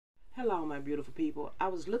Hello, my beautiful people. I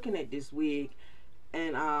was looking at this wig,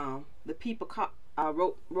 and the people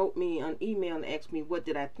wrote me an email and asked me what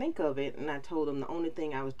did I think of it, and I told them the only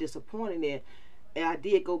thing I was disappointed in. And I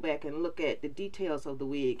did go back and look at the details of the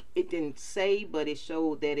wig. It didn't say, but it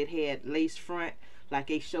showed that it had lace front, like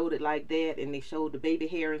they showed it like that, and they showed the baby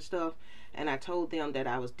hair and stuff. And I told them that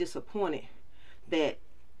I was disappointed that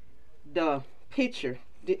the picture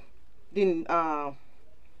didn't.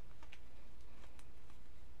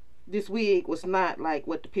 This wig was not like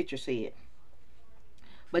what the picture said.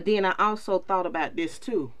 But then I also thought about this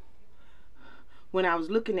too. When I was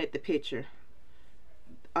looking at the picture,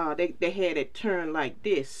 they had it turned like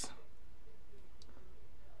this,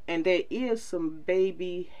 and there is some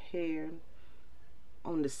baby hair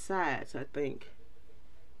on the sides, I think,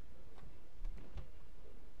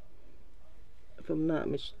 if I'm not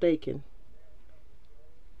mistaken.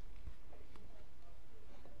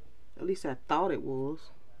 At least I thought it was.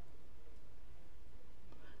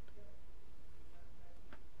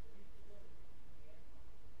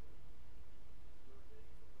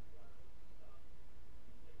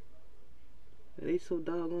 They so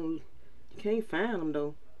doggone, you can't find them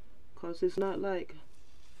though, cause it's not like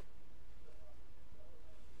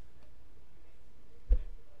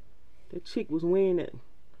the chick was wearing it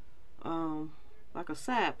like a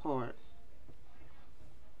side part.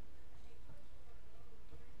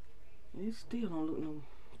 It still don't look no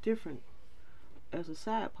different as a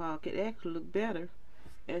side part. It actually look better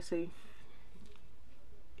as a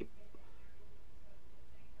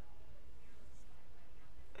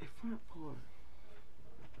front part,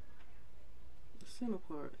 the center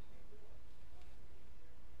part.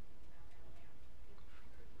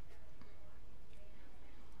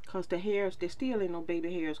 Cause the hairs, there still ain't no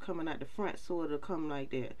baby hairs coming out the front, so it'll come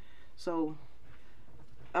like that. So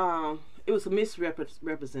it was a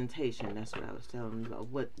misrepresentation. That's what I was telling you about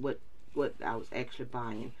what I was actually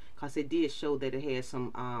buying. Cause it did show that it had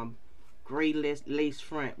some gray lace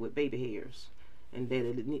front with baby hairs, and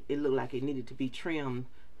that it looked like it needed to be trimmed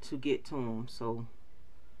to get to them. So,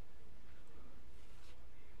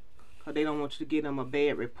 cause they don't want you to give them a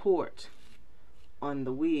bad report on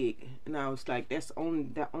the wig. And I was like, that's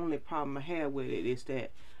the only problem I had with it, is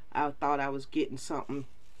that I thought I was getting something,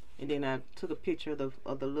 and then I took a picture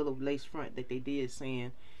of the little lace front that they did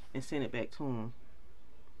send and sent it back to them.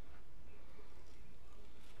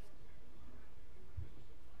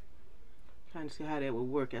 Trying to see how that would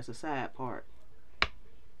work as a side part.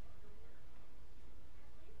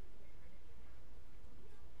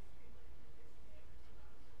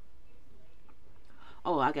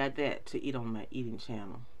 Oh, I got that to eat on my eating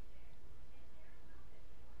channel.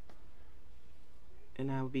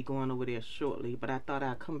 And I will be going over there shortly, but I thought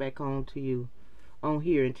I'd come back on to you on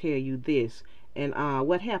here and tell you this. And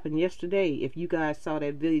what happened yesterday, if you guys saw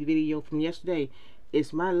that video from yesterday,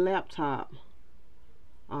 is my laptop,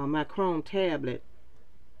 my Chrome tablet,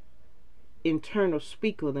 internal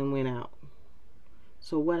speaker then went out.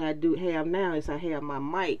 So what I do have now is I have my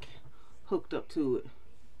mic hooked up to it.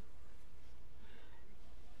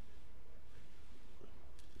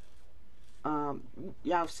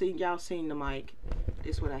 Y'all seen the mic.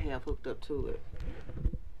 This is what I have hooked up to it.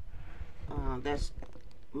 That's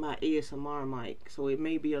my ASMR mic, so it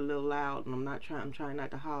may be a little loud, and I'm trying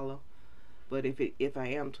not to holler, but if I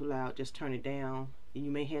am too loud, just turn it down. You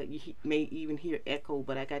may even hear echo,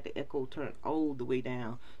 but I got the echo turned all the way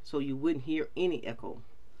down, so you wouldn't hear any echo.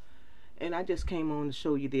 And I just came on to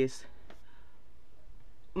show you this.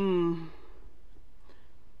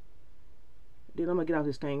 Then I'm gonna get off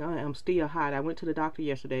this thing. I'm still hot. I went to the doctor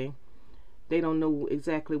yesterday. They don't know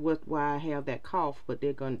exactly why I have that cough, but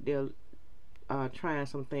they're trying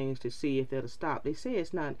some things to see if it'll stop. They say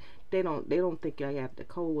it's not. They don't think I got the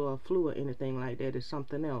cold or flu or anything like that. It's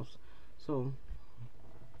something else. So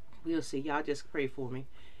we'll see. Y'all just pray for me,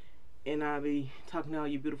 and I'll be talking to all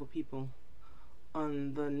you beautiful people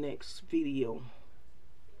on the next video.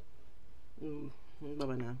 Bye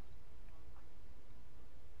bye now.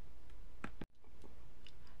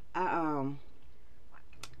 I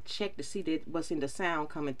checked to see that what's in the sound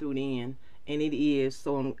coming through the end, and it is.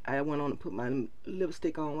 So I went on to put my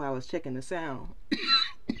lipstick on while I was checking the sound.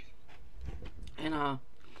 and I'm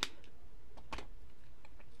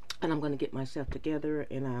gonna get myself together,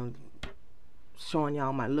 and I'm showing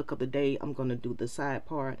y'all my look of the day. I'm gonna do the side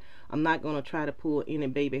part. I'm not gonna try to pull any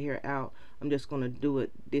baby hair out. I'm just gonna do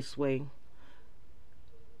it this way,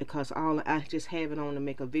 because I just have it on to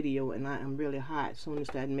make a video, and I'm really hot. As soon as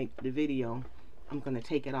I make the video, I'm gonna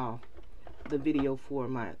take it off the video for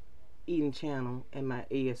my eating channel and my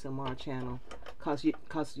ASMR channel, cause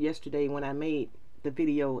yesterday when I made the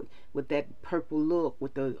video with that purple look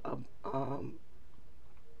with the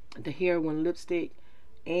heroin lipstick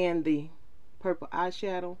and the purple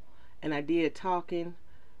eyeshadow, and I did talking.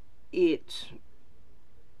 It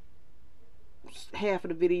half of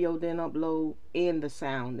the video didn't upload and the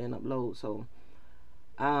sound didn't upload, so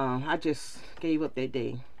I just gave up that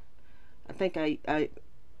day. I think I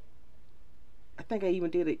think I even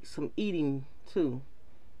did some eating too.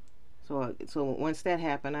 So once that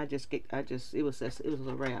happened, it was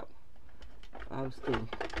a wrap. I was through.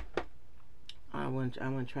 I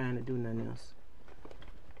wasn't trying to do nothing else.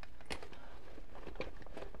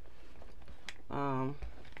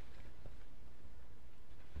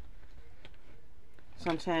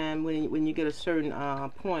 Sometime when you get a certain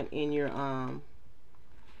point in your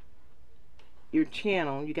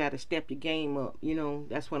channel, you got to step your game up. You know,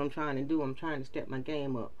 that's what I'm trying to do. I'm trying to step my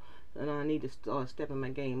game up, and I need to start stepping my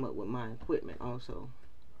game up with my equipment also.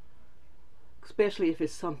 Especially if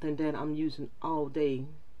it's something that I'm using all day,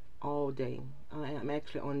 all day. I'm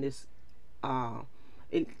actually on this.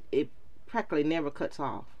 It practically never cuts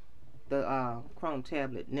off. The Chrome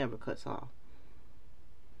tablet never cuts off.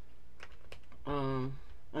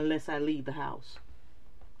 Unless I leave the house.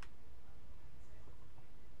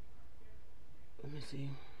 Let me see.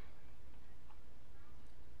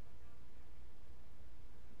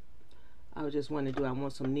 I was just wanting to do, I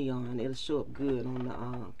want some neon. It'll show up good on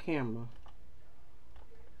the camera.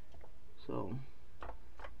 So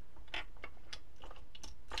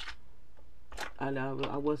I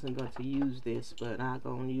wasn't going to use this, but I'm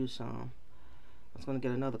going to use some. I was going to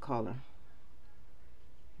get another color.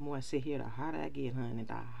 The more I sit here, the hotter I get, honey.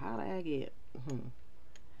 The hotter I get.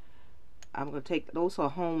 I'm going to take, those are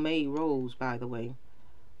homemade rolls, by the way.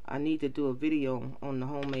 I need to do a video on the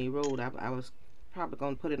homemade roll. I was probably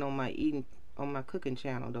going to put it on my cooking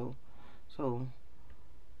channel, though. So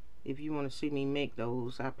if you want to see me make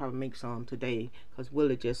those, I'll probably make some today, because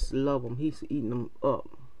Willie just love them. He's eating them up.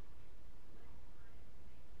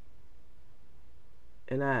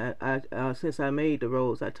 And I since I made the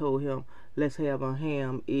rolls, I told him, let's have a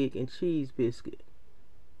ham, egg, and cheese biscuit.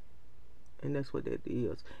 And that's what that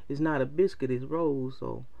is. It's not a biscuit, it's rolls,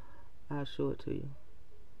 so I'll show it to you.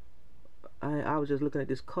 I was just looking at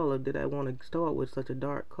this color that I want to start with, such a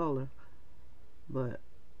dark color. But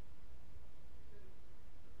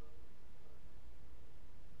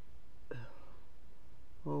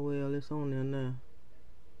oh well, it's on there now.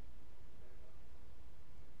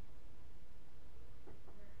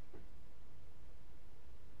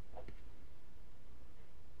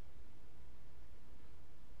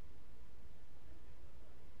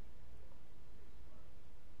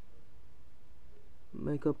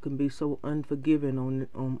 Makeup can be so unforgiving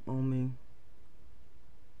on me.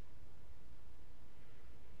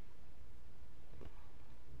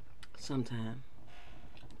 Sometimes.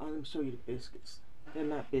 Oh, let me show you the biscuits. They're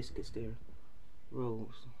not biscuits, they're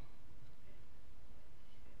rolls.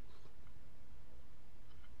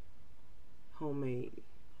 Homemade.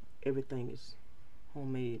 Everything is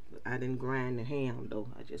homemade. I didn't grind the ham though.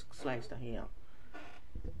 I just sliced the ham.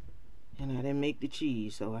 And I didn't make the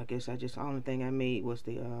cheese, so I guess the only thing I made was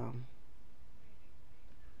the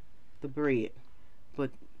bread.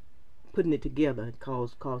 But putting it together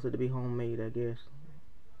caused it to be homemade, I guess.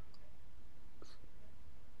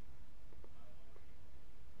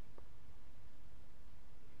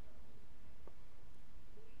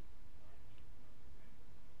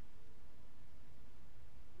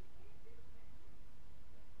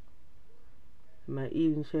 My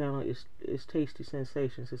eating channel is Tasty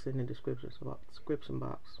Sensations. It's in the description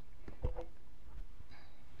box.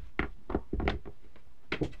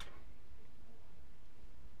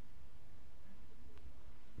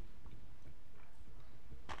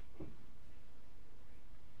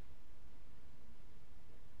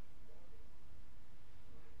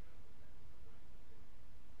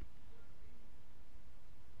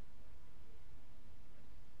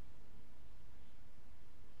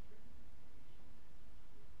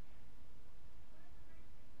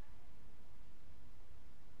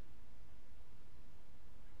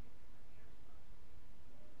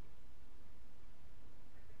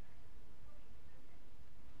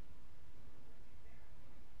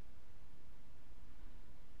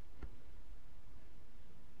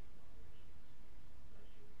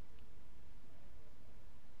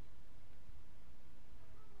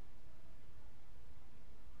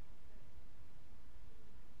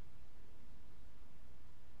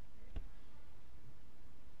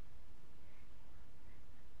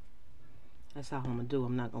 That's how I'm gonna do.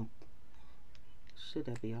 I'm not gonna. Should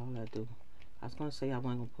that be all I do? I was gonna say I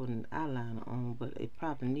wasn't gonna put an eyeliner on, but it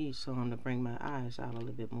probably needs some to bring my eyes out a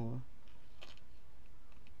little bit more.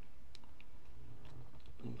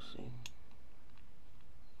 Let me see.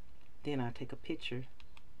 Then I take a picture,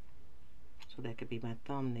 so that could be my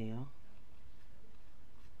thumbnail.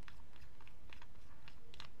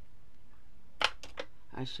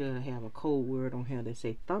 I should have a code word on here that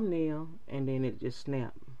say thumbnail, and then it just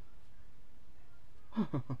snap.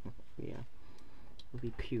 Yeah, it would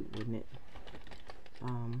be cute, wouldn't it?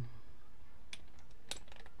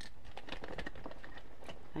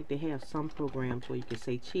 Like they have some programs where you can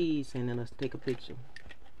say cheese and then let's take a picture.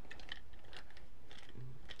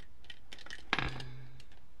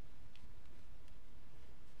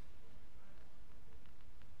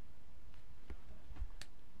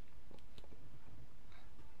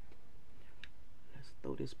 Let's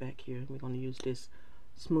throw this back here. We're going to use this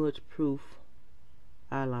smudge proof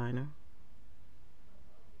eyeliner.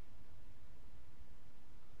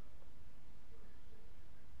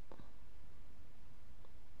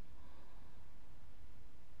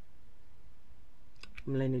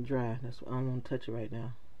 I'm letting it dry. That's why I don't want to touch it right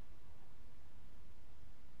now.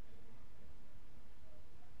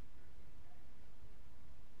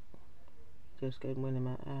 Just got one in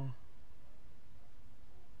my eye.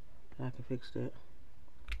 I can fix that.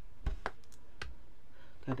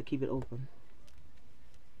 Got to keep it open.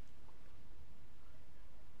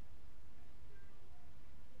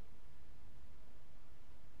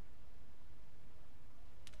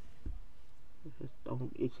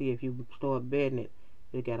 You see, if you start bedding it,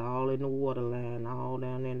 it got all in the water line, all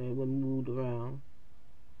down there, and it would move around.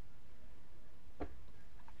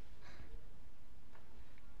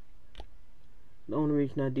 The only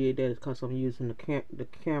reason I did that is because I'm using the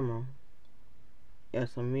camera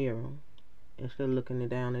as a mirror instead of looking it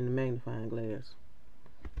down in the magnifying glass.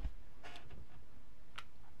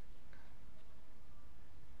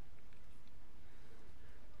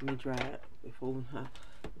 Let me dry it before I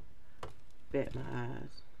bat my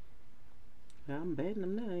eyes. Yeah, I'm batting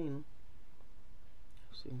them now, ain't I?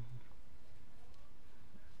 Let's see.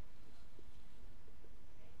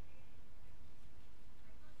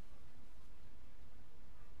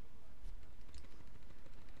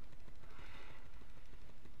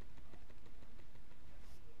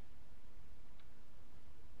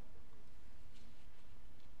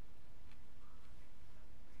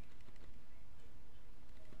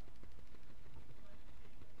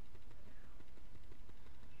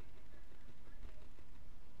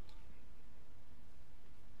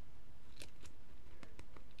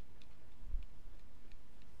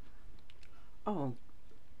 Oh,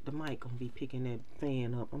 the mic gonna be picking that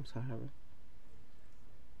fan up. I'm sorry.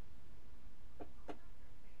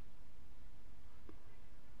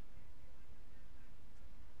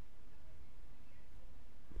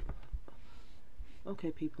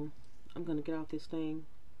 Okay, people, I'm gonna get off this thing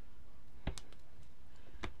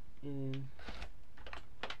and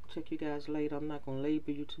check you guys later. I'm not gonna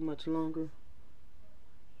labor you too much longer.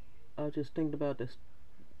 I was just thinking about this.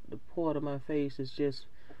 The part of my face is just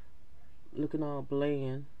looking all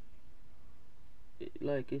bland.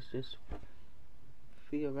 Like it's just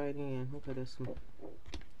feel right in. Okay, there's some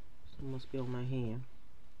must be on my hand.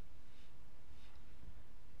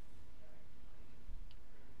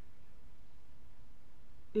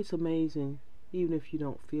 It's amazing, even if you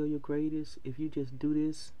don't feel your greatest, if you just do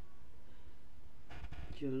this,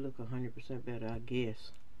 you'll look 100% better, I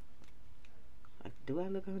guess. Do I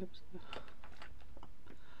look 100%?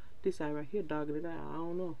 This eye right here dogging it out. I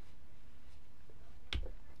don't know.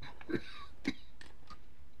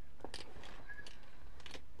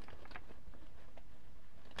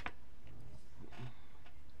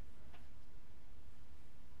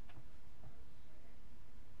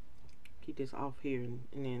 Keep this off here and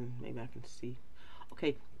then maybe I can see.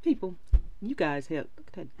 Okay, people, you guys have, look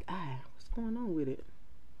at that eye. What's going on with it?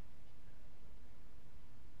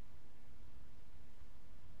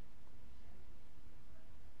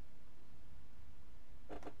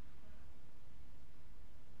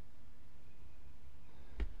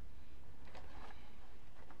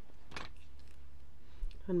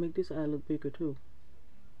 Trying to make this eye look bigger too.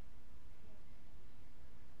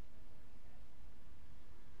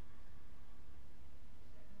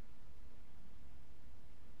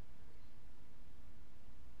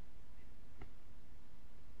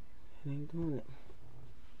 It ain't doing it.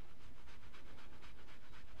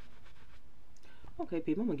 Okay,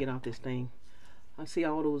 people, I'm gonna get off this thing. I see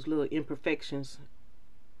all those little imperfections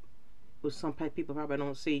which some people probably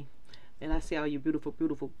don't see. And I see all you beautiful,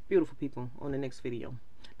 beautiful, beautiful people on the next video.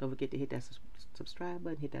 Don't forget to hit that subscribe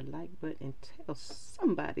button, hit that like button, and tell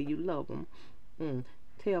somebody you love them.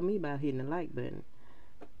 Tell me about hitting the like button.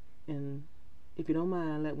 And if you don't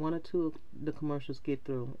mind, let one or two of the commercials get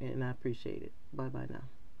through, and I appreciate it. Bye-bye now.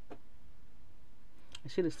 I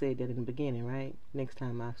should have said that in the beginning, right? Next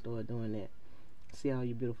time I start doing that. See all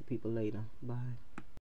you beautiful people later. Bye.